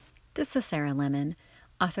This is Sarah Lemon,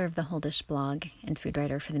 author of the Whole Dish blog and food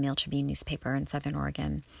writer for the Mail Tribune newspaper in Southern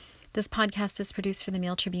Oregon. This podcast is produced for the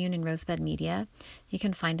Mail Tribune and Rosebud Media. You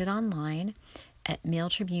can find it online at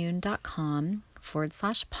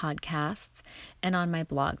mailtribune.com/podcasts and on my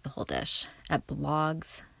blog, The Whole Dish, at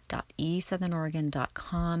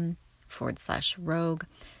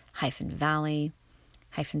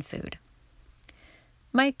blogs.esouthernOregon.com/rogue-valley-food.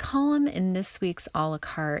 My column in this week's a la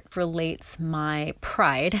carte relates my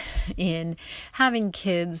pride in having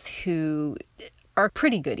kids who are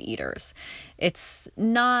pretty good eaters. It's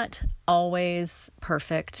not always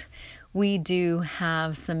perfect. We do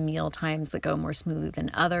have some meal times that go more smoothly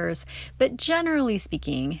than others, but generally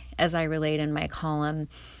speaking, as I relate in my column,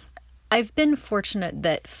 I've been fortunate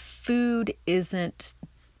that food isn't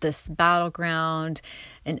this battleground,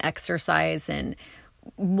 an exercise in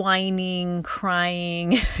whining,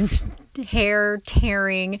 crying, hair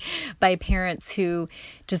tearing by parents who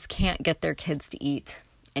just can't get their kids to eat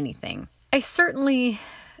anything. I certainly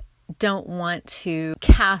don't want to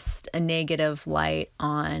cast a negative light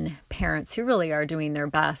on parents who really are doing their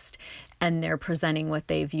best and they're presenting what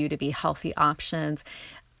they view to be healthy options.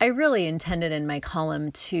 I really intended in my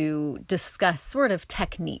column to discuss sort of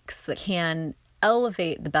techniques that can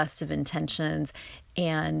elevate the best of intentions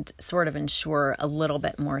and sort of ensure a little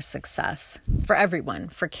bit more success for everyone,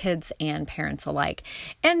 for kids and parents alike.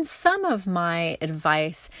 And some of my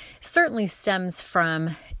advice certainly stems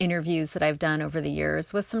from interviews that I've done over the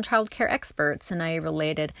years with some childcare experts, and I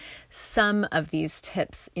related some of these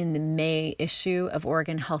tips in the May issue of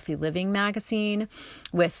Oregon Healthy Living magazine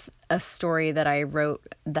with a story that I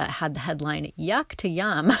wrote that had the headline, "Yuck to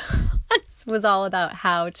Yum." Was all about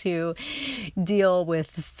how to deal with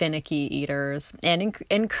finicky eaters and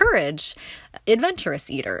encourage adventurous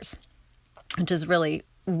eaters, which is really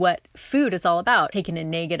what food is all about, taking a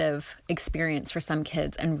negative experience for some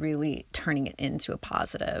kids and really turning it into a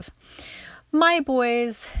positive. My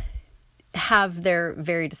boys have their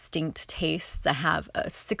very distinct tastes. I have a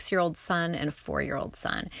 6-year-old son and a 4-year-old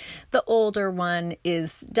son. The older one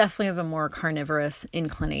is definitely of a more carnivorous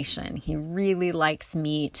inclination. He really likes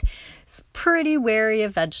meat. He's pretty wary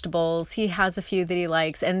of vegetables. He has a few that he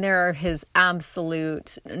likes, and there are his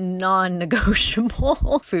absolute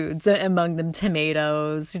non-negotiable foods, among them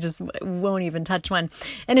tomatoes. He just won't even touch one.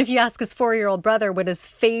 And if you ask his 4-year-old brother what his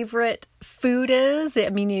favorite food is, I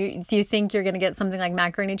mean, do you think you're going to get something like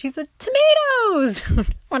macaroni and cheese? Tomatoes!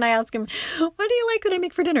 When I ask him, what do you like that I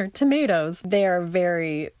make for dinner? Tomatoes. They are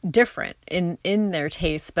very different in their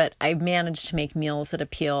taste, but I managed to make meals that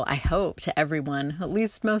appeal, I hope, to everyone. At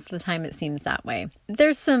least most of the time it seems that way.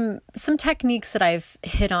 There's some techniques that I've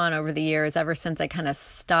hit on over the years ever since I kind of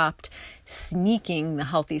stopped sneaking the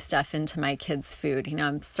healthy stuff into my kids' food. You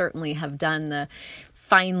know, I certainly have done the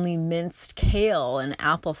finely minced kale and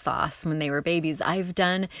applesauce when they were babies. I've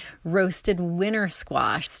done roasted winter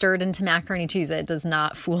squash stirred into macaroni and cheese. It does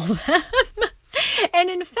not fool them. And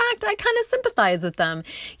in fact, I kind of sympathize with them.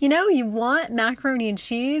 You know, you want macaroni and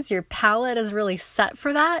cheese, your palate is really set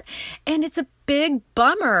for that. And it's a big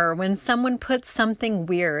bummer when someone puts something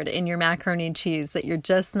weird in your macaroni and cheese that you're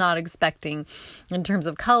just not expecting in terms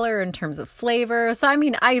of color, in terms of flavor. So, I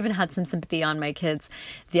mean, I even had some sympathy on my kids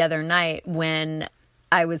the other night when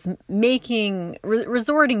I was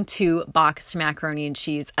resorting to boxed macaroni and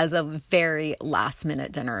cheese as a very last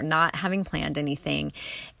minute dinner, not having planned anything.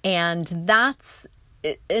 And that's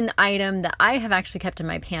an item that I have actually kept in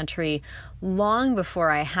my pantry long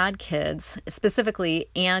before I had kids, specifically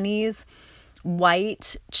Annie's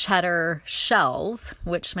white cheddar shells,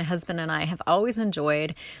 which my husband and I have always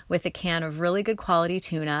enjoyed, with a can of really good quality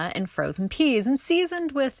tuna and frozen peas, and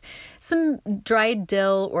seasoned with some dried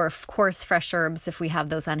dill or, of course, fresh herbs if we have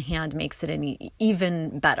those on hand, makes it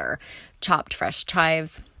even better. Chopped fresh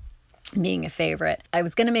chives being a favorite. I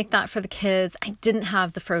was going to make that for the kids. I didn't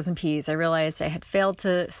have the frozen peas. I realized I had failed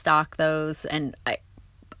to stock those, and I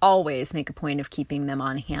always make a point of keeping them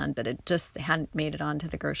on hand, but it just hadn't made it onto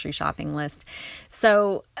the grocery shopping list.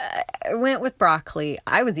 So I went with broccoli.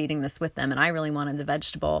 I was eating this with them and I really wanted the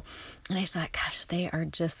vegetable. And I thought, gosh, they are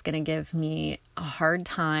just going to give me a hard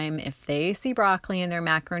time if they see broccoli in their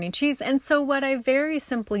macaroni and cheese. And so what I very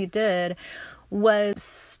simply did was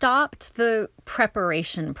stopped the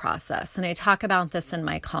preparation process. And I talk about this in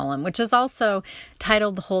my column, which is also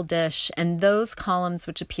titled The Whole Dish. And those columns,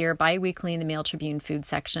 which appear bi-weekly in the Mail Tribune food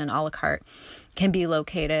section, a la carte, can be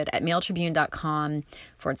located at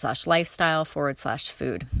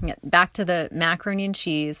mailtribune.com/lifestyle/food. Back to the macaroni and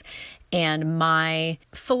cheese and my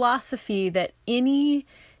philosophy that any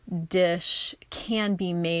dish can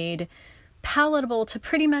be made palatable to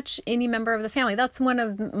pretty much any member of the family. That's one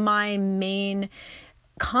of my main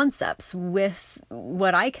concepts with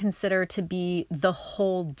what I consider to be the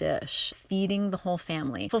whole dish, feeding the whole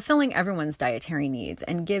family, fulfilling everyone's dietary needs,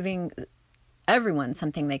 and giving everyone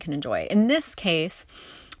something they can enjoy. In this case,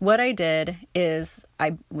 what I did is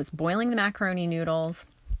I was boiling the macaroni noodles,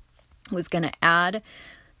 was going to add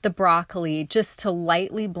the broccoli just to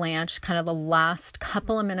lightly blanch kind of the last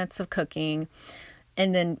couple of minutes of cooking.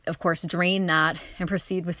 And then, of course, drain that and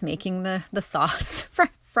proceed with making the sauce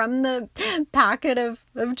from the packet of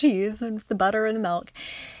cheese and the butter and the milk.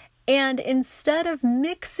 And instead of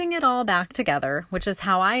mixing it all back together, which is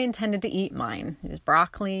how I intended to eat mine, it was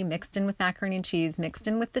broccoli mixed in with macaroni and cheese, mixed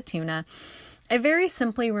in with the tuna, I very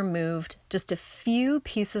simply removed just a few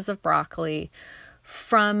pieces of broccoli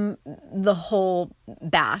from the whole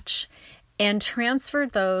batch and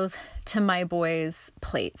transferred those to my boys'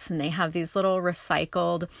 plates. And they have these little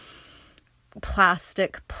recycled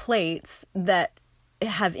plastic plates that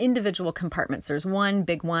have individual compartments. There's one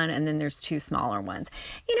big one and then there's two smaller ones.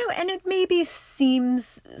 And it maybe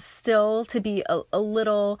seems still to be a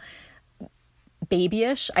little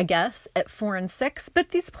babyish, I guess, at 4 and 6, but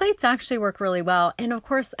these plates actually work really well. And of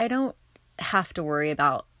course, I don't have to worry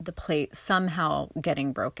about the plate somehow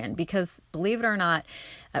getting broken because, believe it or not,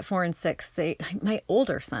 at 4 and 6, my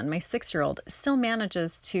older son, my 6-year-old, still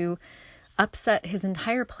manages to upset his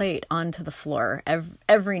entire plate onto the floor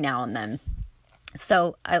every now and then.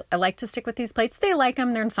 So I like to stick with these plates. They like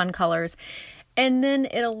them. They're in fun colors. And then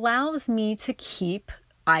it allows me to keep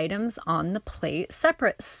items on the plate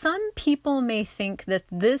separate. Some people may think that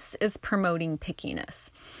this is promoting pickiness.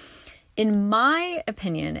 In my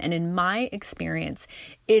opinion and in my experience,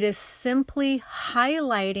 it is simply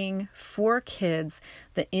highlighting for kids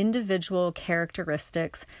the individual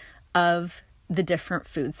characteristics of the different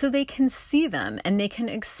foods so they can see them and they can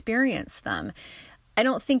experience them. I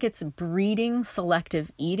don't think it's breeding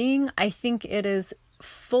selective eating. I think it is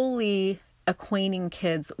fully acquainting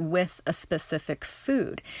kids with a specific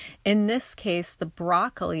food. In this case, the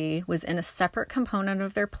broccoli was in a separate component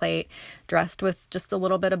of their plate, dressed with just a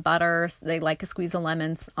little bit of butter. They like a squeeze of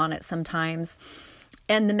lemons on it sometimes.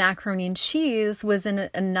 And the macaroni and cheese was in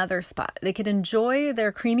another spot. They could enjoy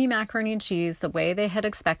their creamy macaroni and cheese the way they had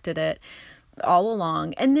expected it all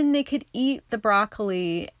along. And then they could eat the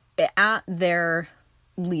broccoli at their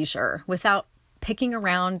leisure without picking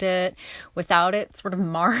around it, without it sort of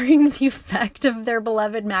marring the effect of their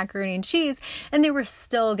beloved macaroni and cheese, and they were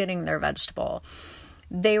still getting their vegetable.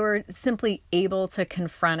 They were simply able to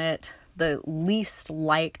confront it, the least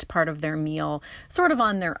liked part of their meal, sort of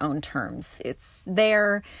on their own terms. It's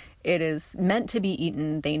there. It is meant to be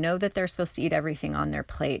eaten. They know that they're supposed to eat everything on their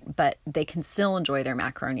plate, but they can still enjoy their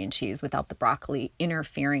macaroni and cheese without the broccoli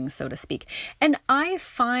interfering, so to speak. And I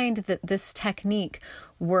find that this technique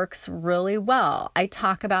works really well. I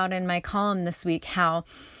talk about in my column this week how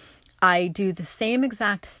I do the same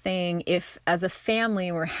exact thing if, as a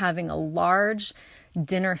family, we're having a large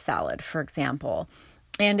dinner salad, for example.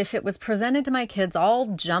 And if it was presented to my kids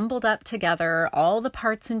all jumbled up together, all the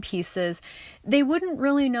parts and pieces, they wouldn't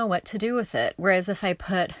really know what to do with it. Whereas if I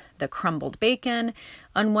put the crumbled bacon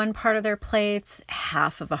on one part of their plates,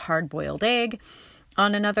 half of a hard-boiled egg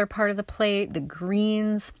on another part of the plate, the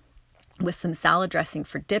greens with some salad dressing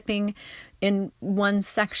for dipping in one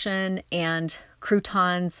section, and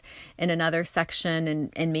croutons in another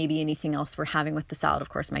section, and maybe anything else we're having with the salad. Of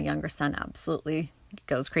course, my younger son absolutely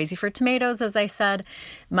goes crazy for tomatoes, as I said.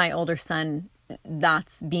 My older son,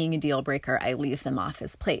 that's being a deal breaker. I leave them off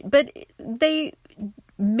his plate. But they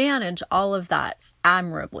manage all of that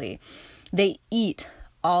admirably. They eat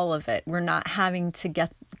all of it. We're not having to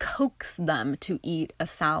coax them to eat a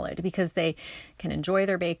salad because they can enjoy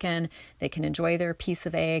their bacon. They can enjoy their piece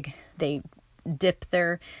of egg. They dip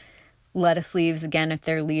their lettuce leaves again at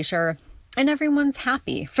their leisure, and everyone's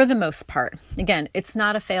happy for the most part. Again, it's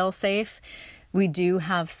not a fail-safe. We do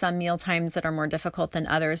have some meal times that are more difficult than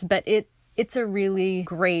others, but it's a really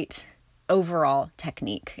great overall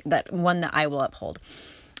technique, that one that I will uphold.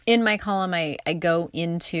 In my column, I go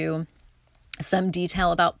into some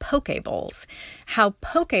detail about poke bowls, how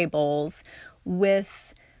poke bowls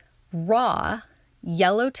with raw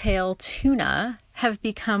yellowtail tuna have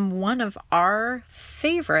become one of our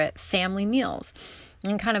favorite family meals,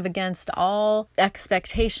 and kind of against all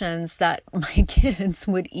expectations that my kids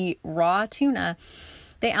would eat raw tuna.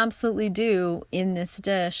 They absolutely do in this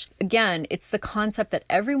dish. Again, it's the concept that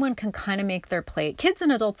everyone can kind of make their plate, kids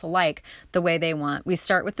and adults alike, the way they want. We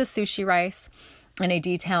start with the sushi rice, and I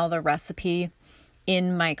detail the recipe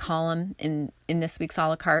in my column in this week's a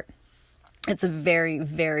la carte. It's a very,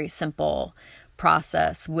 very simple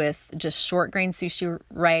process with just short grain sushi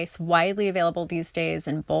rice, widely available these days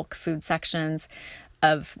in bulk food sections.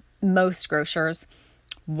 of most grocers,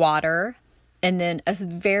 water, and then a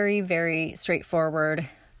very, very straightforward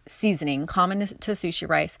seasoning common to sushi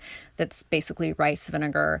rice that's basically rice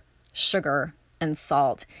vinegar, sugar, and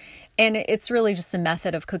salt. And it's really just a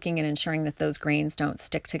method of cooking and ensuring that those grains don't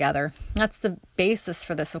stick together. That's the basis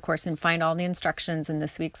for this, of course, and find all the instructions in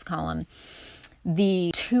this week's column. The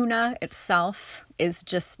tuna itself is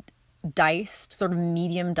just diced, sort of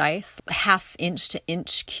medium dice, 1/2 inch to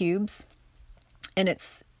inch cubes. And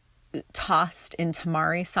it's tossed in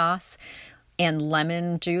tamari sauce and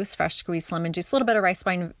lemon juice, fresh squeezed lemon juice, a little bit of rice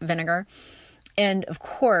wine vinegar. And of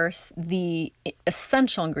course, the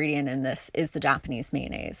essential ingredient in this is the Japanese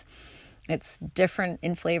mayonnaise. It's different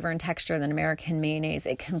in flavor and texture than American mayonnaise.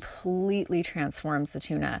 It completely transforms the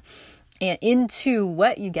tuna into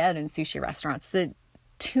what you get in sushi restaurants. The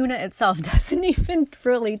tuna itself doesn't even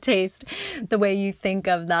really taste the way you think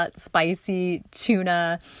of that spicy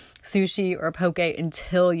tuna sushi or poke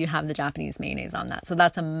until you have the Japanese mayonnaise on that. So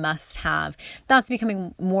that's a must-have. That's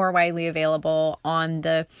becoming more widely available on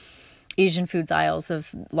the Asian foods aisles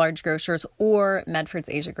of large grocers, or Medford's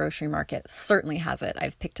Asia Grocery Market certainly has it.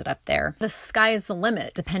 I've picked it up there. The sky is the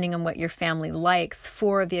limit, depending on what your family likes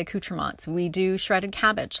for the accoutrements. We do shredded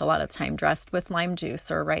cabbage a lot of the time, dressed with lime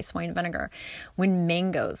juice or rice wine vinegar. When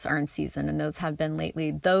mangoes are in season, and those have been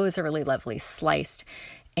lately, those are really lovely, sliced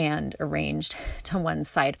and arranged to one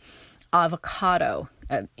side. Avocado,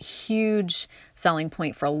 a huge selling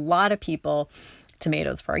point for a lot of people.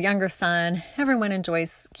 Tomatoes for our younger son. Everyone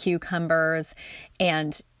enjoys cucumbers,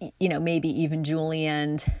 and maybe even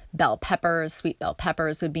julienne. Bell peppers, sweet bell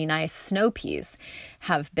peppers would be nice. Snow peas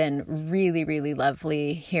have been really, really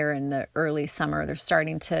lovely here in the early summer. They're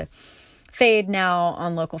starting to fade now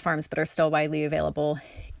on local farms, but are still widely available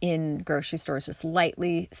in grocery stores, just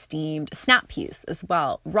lightly steamed. Snap peas as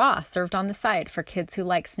well, raw, served on the side for kids who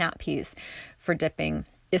like snap peas for dipping.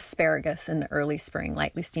 Asparagus in the early spring,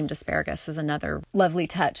 lightly steamed asparagus is another lovely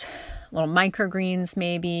touch. Little microgreens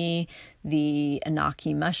maybe, the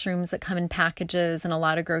Anaki mushrooms that come in packages in a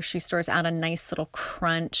lot of grocery stores add a nice little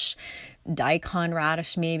crunch. Daikon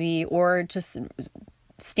radish maybe, or just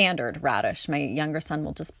standard radish. My younger son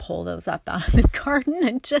will just pull those up out of the garden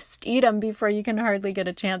and just eat them before you can hardly get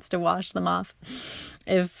a chance to wash them off,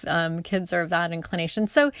 if kids are of that inclination.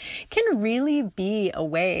 So it can really be a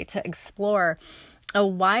way to explore a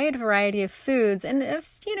wide variety of foods and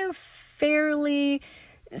fairly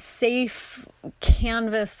safe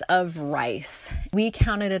canvas of rice. We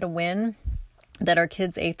counted it a win that our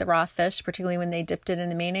kids ate the raw fish, particularly when they dipped it in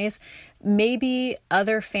the mayonnaise. Maybe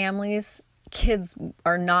other families, kids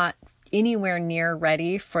are not anywhere near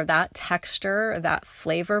ready for that texture, that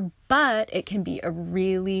flavor, but it can be a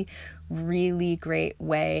really, really great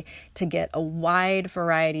way to get a wide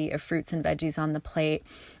variety of fruits and veggies on the plate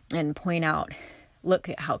and point out, look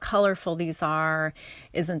at how colorful these are.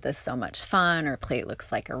 Isn't this so much fun? Our plate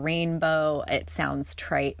looks like a rainbow. It sounds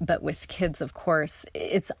trite, but with kids, of course,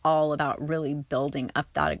 it's all about really building up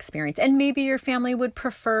that experience. And maybe your family would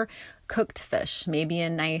prefer cooked fish. Maybe a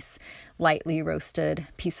nice, lightly roasted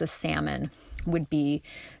piece of salmon would be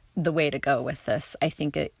the way to go with this. I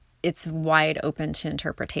think it's wide open to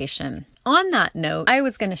interpretation. On that note, I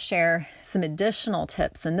was going to share some additional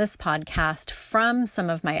tips in this podcast from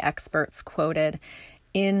some of my experts quoted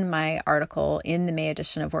in my article in the May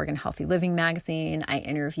edition of Oregon Healthy Living magazine. I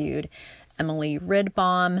interviewed Emily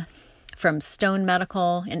Ridbaum from Stone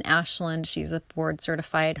Medical in Ashland. She's a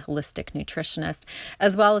board-certified holistic nutritionist,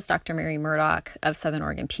 as well as Dr. Mary Murdoch of Southern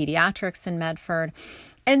Oregon Pediatrics in Medford.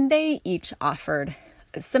 And they each offered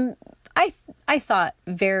some I thought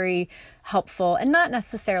very helpful and not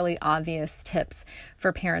necessarily obvious tips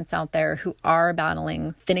for parents out there who are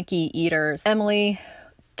battling finicky eaters. Emily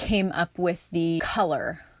came up with the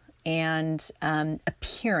color and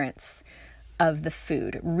appearance of the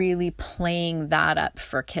food, really playing that up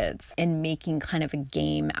for kids and making kind of a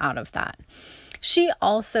game out of that. She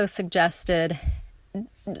also suggested,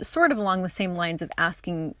 sort of along the same lines of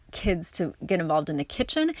asking kids to get involved in the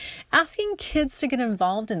kitchen, asking kids to get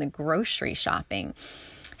involved in the grocery shopping,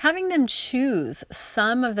 having them choose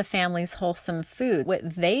some of the family's wholesome food,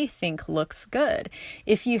 what they think looks good.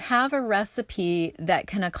 If you have a recipe that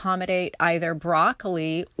can accommodate either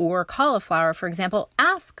broccoli or cauliflower, for example,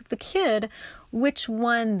 ask the kid which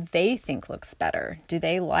one they think looks better. Do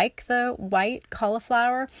they like the white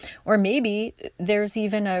cauliflower? Or maybe there's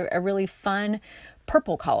even a really fun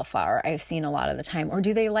purple cauliflower I've seen a lot of the time. Or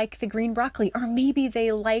do they like the green broccoli? Or maybe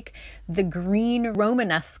they like the green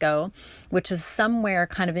Romanesco, which is somewhere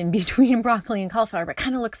kind of in between broccoli and cauliflower, but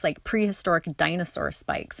kind of looks like prehistoric dinosaur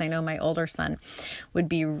spikes. I know my older son would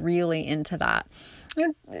be really into that.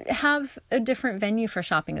 have a different venue for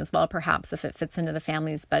shopping as well, perhaps if it fits into the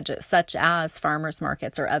family's budget, such as farmers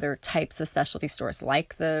markets or other types of specialty stores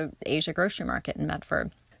like the Asia Grocery Market in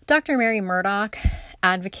Medford. Dr. Mary Murdoch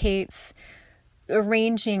advocates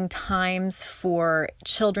arranging times for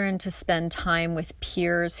children to spend time with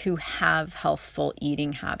peers who have healthful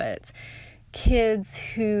eating habits. Kids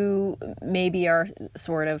who maybe are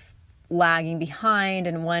sort of lagging behind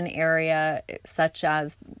in one area, such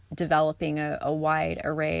as developing a wide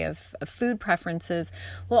array of food preferences,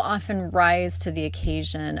 will often rise to the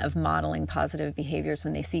occasion of modeling positive behaviors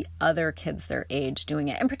when they see other kids their age doing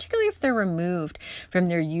it. And particularly if they're removed from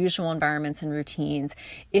their usual environments and routines,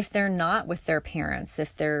 if they're not with their parents,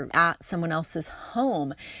 if they're at someone else's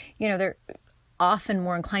home, they're often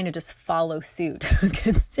more inclined to just follow suit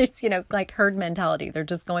because it's, like herd mentality. They're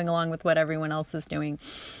just going along with what everyone else is doing.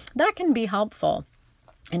 That can be helpful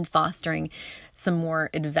in fostering some more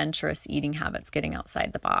adventurous eating habits, getting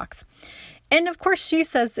outside the box. And of course, she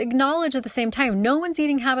says, acknowledge at the same time, no one's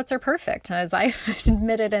eating habits are perfect. As I've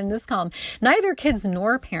admitted in this column, neither kids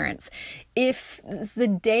nor parents. If the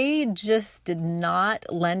day just did not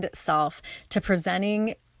lend itself to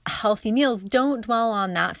presenting healthy meals, don't dwell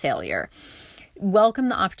on that failure. Welcome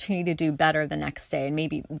the opportunity to do better the next day and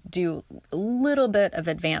maybe do a little bit of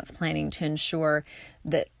advanced planning to ensure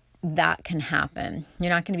that can happen. You're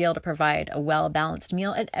not going to be able to provide a well-balanced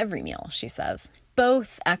meal at every meal, she says.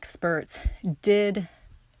 Both experts did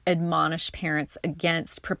admonish parents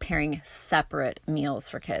against preparing separate meals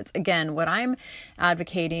for kids. Again, what I'm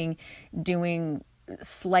advocating, doing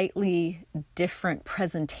slightly different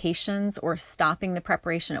presentations or stopping the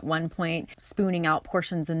preparation at one point, spooning out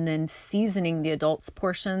portions and then seasoning the adults'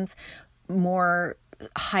 portions more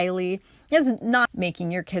highly, is not making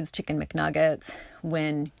your kids chicken McNuggets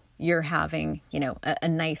when you're having, a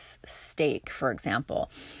nice steak, for example.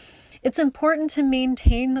 It's important to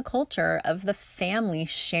maintain the culture of the family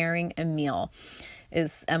sharing a meal,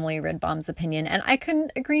 is Emily Ridbaum's opinion. And I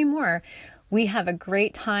couldn't agree more. We have a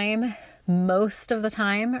great time most of the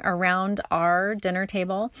time around our dinner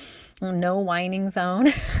table, no whining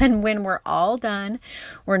zone. And when we're all done,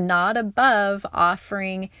 we're not above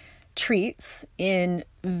offering treats in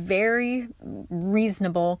very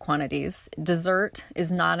reasonable quantities. Dessert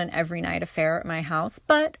is not an every night affair at my house,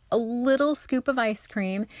 but a little scoop of ice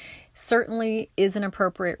cream certainly is an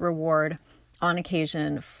appropriate reward on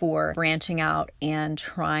occasion for branching out and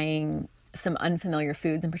trying some unfamiliar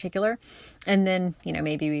foods in particular. And then,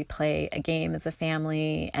 maybe we play a game as a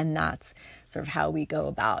family, and that's sort of how we go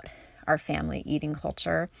about our family eating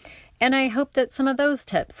culture. And I hope that some of those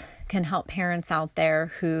tips can help parents out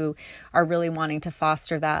there who are really wanting to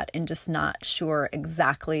foster that and just not sure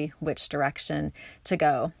exactly which direction to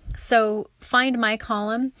go. So find my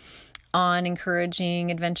column on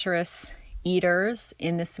encouraging adventurous eaters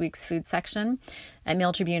in this week's food section at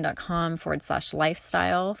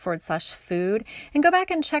mailtribune.com/lifestyle/food, and go back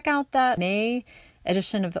and check out that May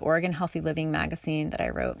edition of the Oregon Healthy Living magazine that I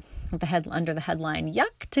wrote with under the headline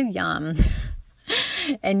Yuck to Yum.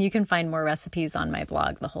 And you can find more recipes on my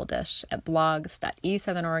blog, The Whole Dish, at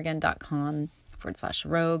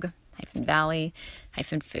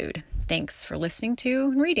blogs.esouthernoregon.com/rogue-valley-food. Thanks for listening to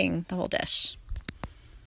and reading The Whole Dish.